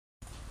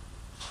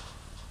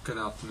Good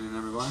afternoon,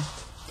 everyone.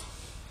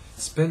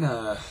 It's been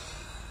a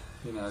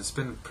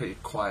pretty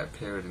quiet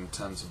period in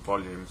terms of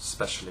volume,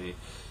 especially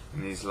in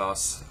these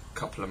last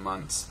couple of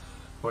months.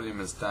 Volume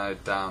has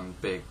died down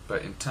big,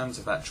 but in terms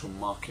of actual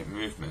market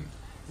movement,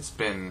 it's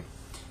been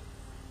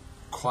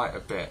quite a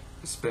bit.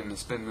 It's been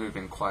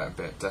moving quite a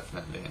bit,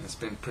 definitely, and it's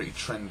been pretty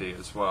trendy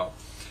as well.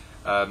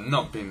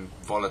 Not been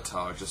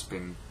volatile, just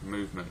been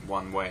movement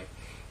one way.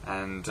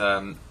 And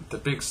the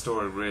big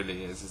story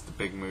really is the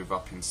big move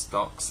up in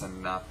stocks,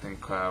 and I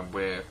think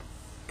we're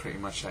pretty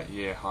much at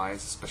year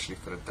highs, especially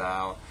for the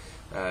Dow.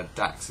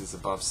 DAX is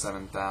above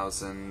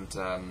 7,000,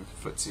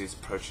 FTSE is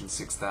approaching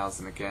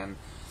 6,000 again,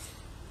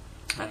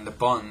 and the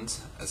bond,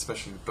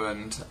 especially the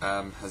Bund,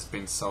 has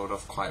been sold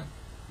off quite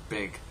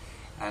big.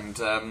 And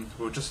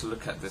we'll just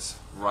look at this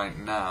right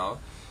now.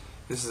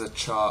 This is a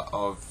chart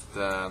of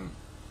the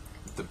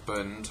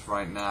Bund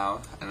right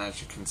now, and as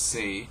you can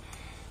see,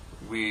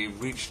 we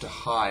reached a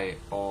high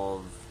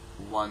of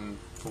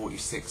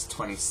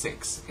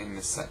 146.26 in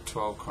the set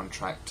 12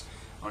 contract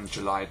on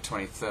July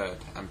 23rd,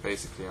 and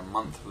basically a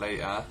month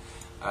later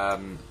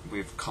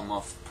we've come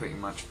off pretty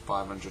much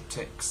 500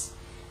 ticks,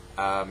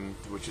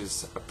 which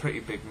is a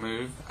pretty big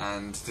move.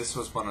 And this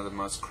was one of the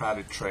most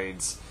crowded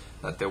trades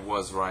that there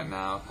was right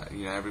now.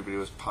 Everybody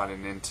was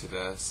piling into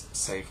the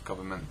safe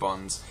government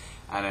bonds,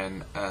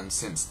 and then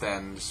since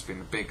then there's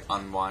been a big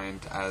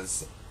unwind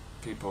as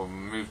people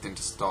moved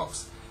into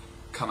stocks,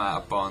 come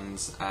out of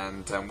bonds,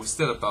 and we're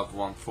still above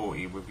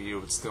 140 with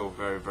yield still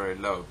very, very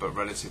low, but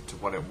relative to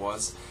what it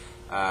was,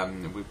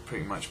 we've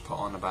pretty much put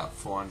on about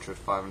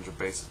 400-500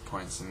 basis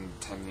points in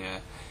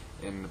 10-year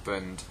in the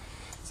Bund.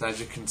 So as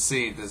you can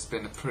see, there's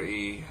been a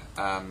pretty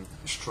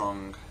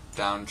strong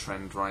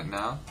downtrend right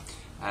now,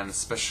 and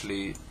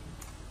especially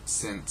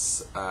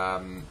since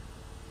the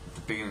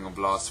beginning of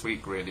last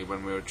week, really,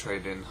 when we were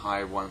trading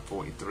high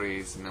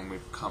 143s, and then we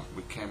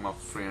came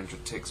off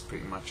 300 ticks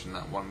pretty much in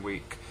that 1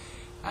 week.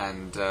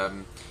 And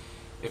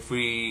if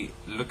we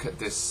look at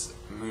this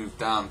move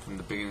down from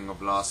the beginning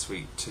of last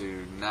week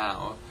to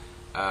now,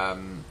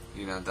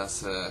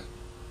 that's a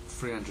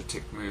 300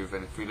 tick move.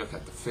 And if we look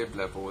at the fib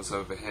levels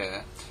over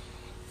here,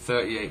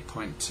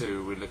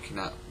 38.2, we're looking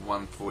at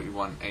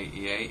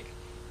 141.88,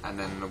 and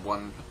then the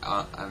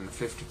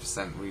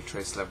 50%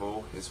 retrace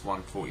level is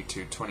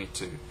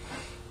 142.22.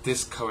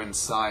 This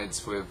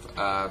coincides with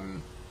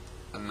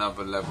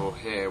another level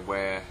here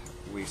where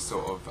we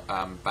sort of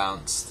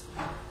bounced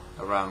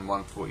around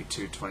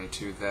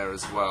 142.22 there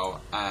as well,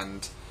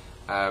 and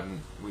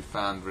we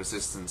found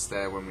resistance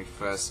there when we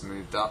first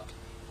moved up,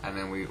 and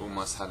then we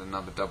almost had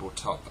another double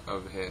top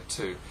over here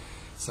too.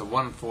 So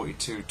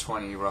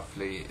 142.20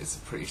 roughly is a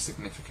pretty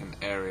significant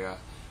area,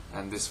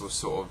 and this will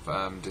sort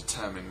of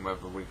determine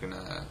whether we're going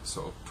to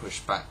sort of push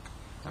back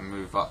and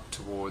move up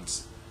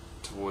towards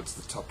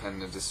the top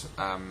end of this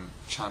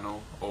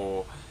channel,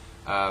 or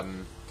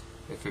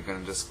if we're going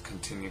to just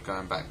continue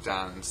going back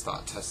down and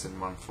start testing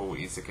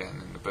 140s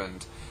again in the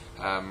Bund.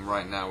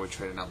 Right now we're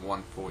trading at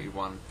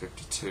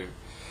 141.52.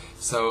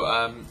 So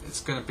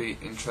it's going to be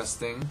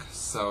interesting.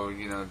 So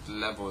the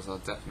levels I'll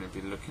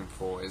definitely be looking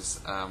for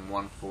is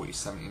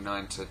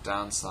 140.79 to the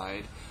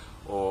downside,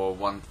 or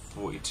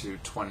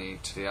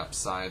 142.20 to the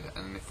upside.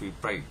 And if we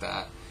break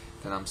that,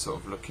 then I'm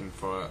sort of looking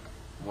for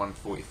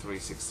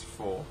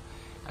 143.64.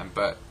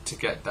 But to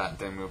get that,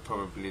 then we'll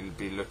probably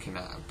be looking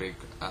at a big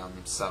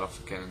sell-off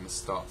again in the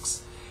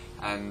stocks.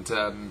 And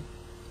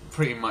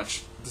pretty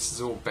much this is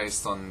all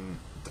based on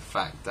the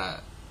fact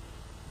that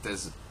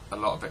there's a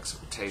lot of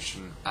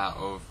expectation out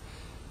of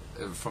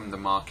from the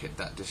market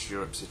that this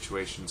Europe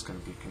situation is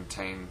going to be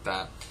contained,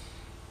 that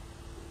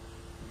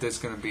there's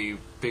going to be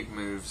big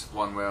moves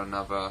one way or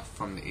another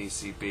from the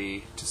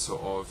ECB to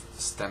sort of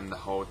stem the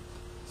whole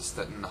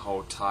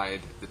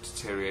tide, the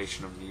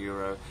deterioration of the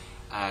euro.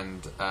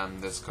 And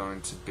there's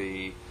going to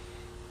be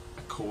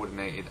a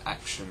coordinated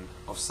action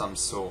of some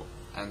sort.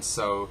 And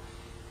so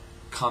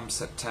come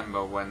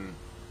September, when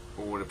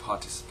all the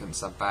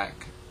participants are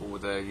back, all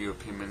the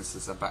European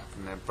ministers are back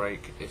from their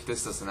break, if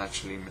this doesn't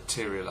actually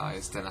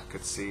materialise, then I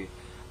could see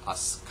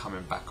us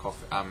coming back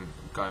off,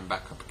 going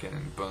back up again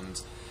in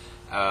Bunds.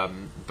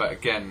 But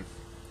again,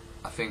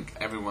 I think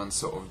everyone's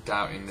sort of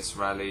doubting this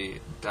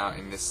rally,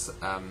 doubting this,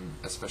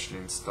 especially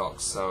in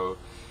stocks. So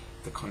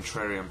the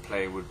contrarian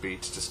play would be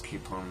to just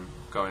keep on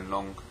going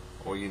long,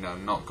 or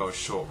not go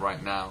short right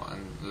now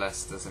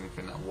unless there's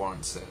anything that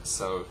warrants it.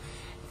 So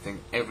I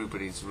think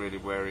everybody's really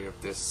wary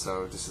of this,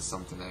 so this is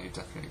something that you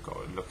definitely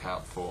got to look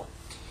out for.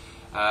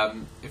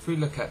 If we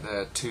look at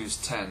the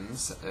 2s,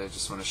 10s, I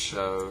just want to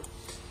show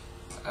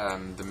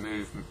the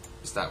moves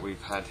that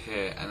we've had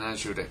here, and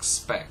as you would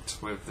expect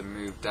with the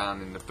move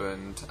down in the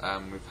Bund,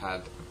 we've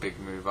had a big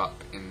move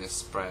up in this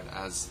spread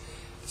as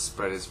the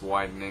spread is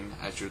widening,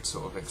 as you would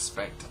sort of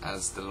expect,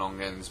 as the long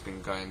end's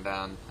been going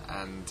down.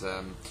 And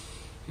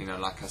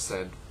like I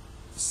said,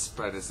 the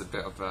spread is a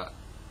bit of a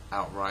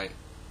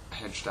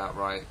hedged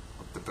outright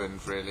of the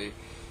Bund really.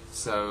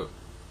 So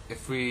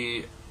if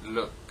we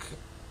look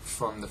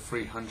from the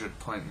 300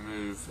 point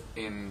move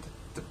in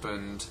the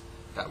Bund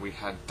that we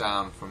had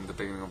down from the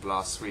beginning of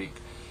last week.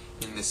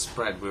 In this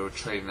spread we were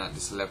trading at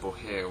this level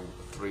here,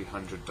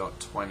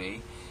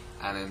 300.20,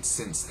 and then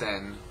since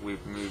then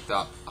we've moved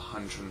up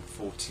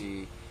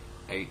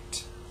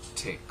 148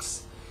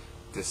 ticks.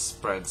 This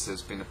spread, so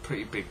it's been a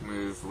pretty big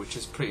move, which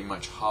is pretty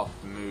much half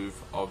the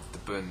move of the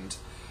Bund.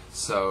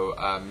 So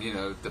you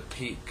know, the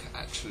peak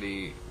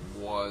actually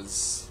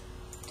was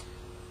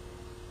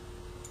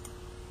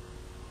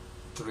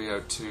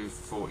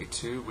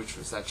 302.42, which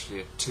was actually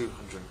a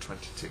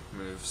 220 tick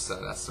move,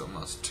 so that's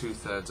almost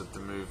 2/3 of the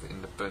move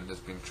in the Bund has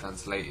been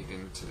translated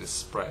into this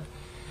spread,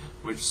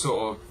 which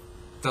sort of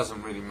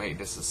doesn't really make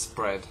this a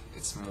spread,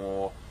 it's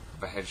more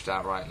of a hedged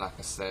outright, like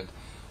I said.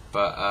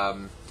 But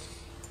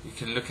you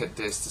can look at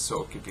this to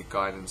sort of give you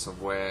guidance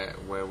of where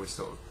we're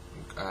sort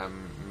of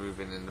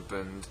moving in the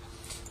Bund.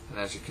 And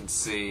as you can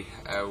see,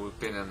 we've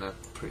been in a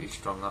pretty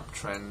strong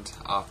uptrend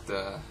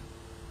after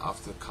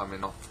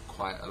coming off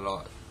quite a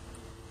lot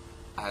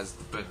as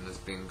the Bund has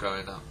been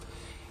going up.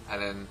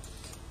 And then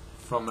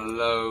from a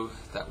low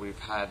that we've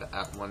had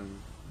at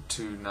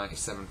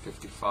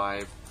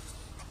 297.55,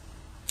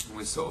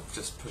 we're sort of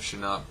just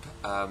pushing up,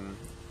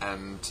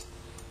 and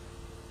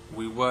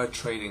we were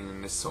trading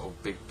in this sort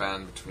of big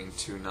band between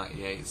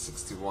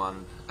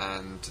 298.61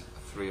 and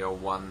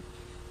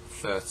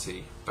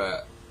 301.30,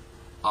 but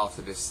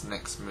after this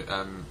next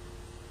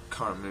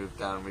current move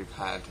down we've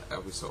had,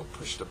 we sort of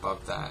pushed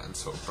above that and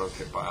sort of broke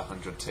it by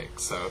 100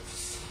 ticks. So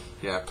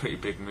yeah, pretty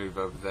big move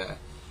over there.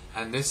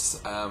 And this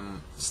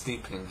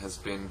steepening has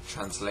been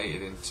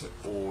translated into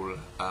all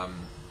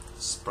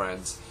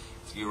spreads.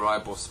 The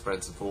Euribor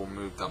spreads have all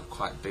moved up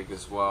quite big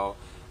as well,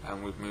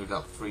 and we've moved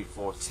up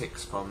 3-4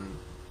 ticks from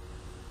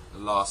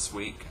last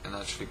week and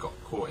actually got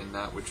caught in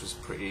that, which was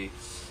pretty,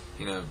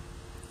 you know,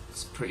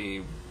 it's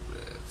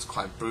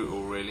quite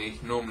brutal really.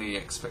 Normally you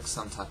expect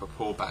some type of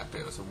pullback,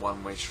 but it was a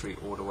one-way street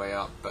all the way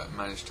up, but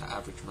managed to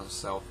average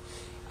myself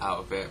out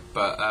of it.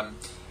 But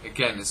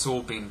again, it's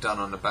all been done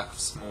on the back of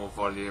small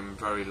volume,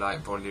 very light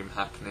volume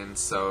happening,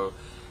 so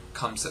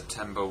come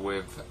September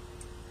with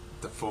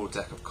the full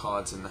deck of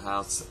cards in the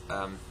house,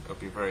 it'll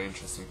be very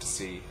interesting to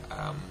see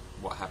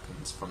what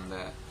happens from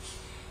there.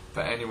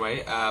 But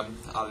anyway,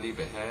 I'll leave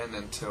it here, and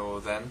until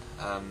then,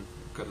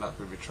 good luck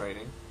with your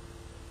trading.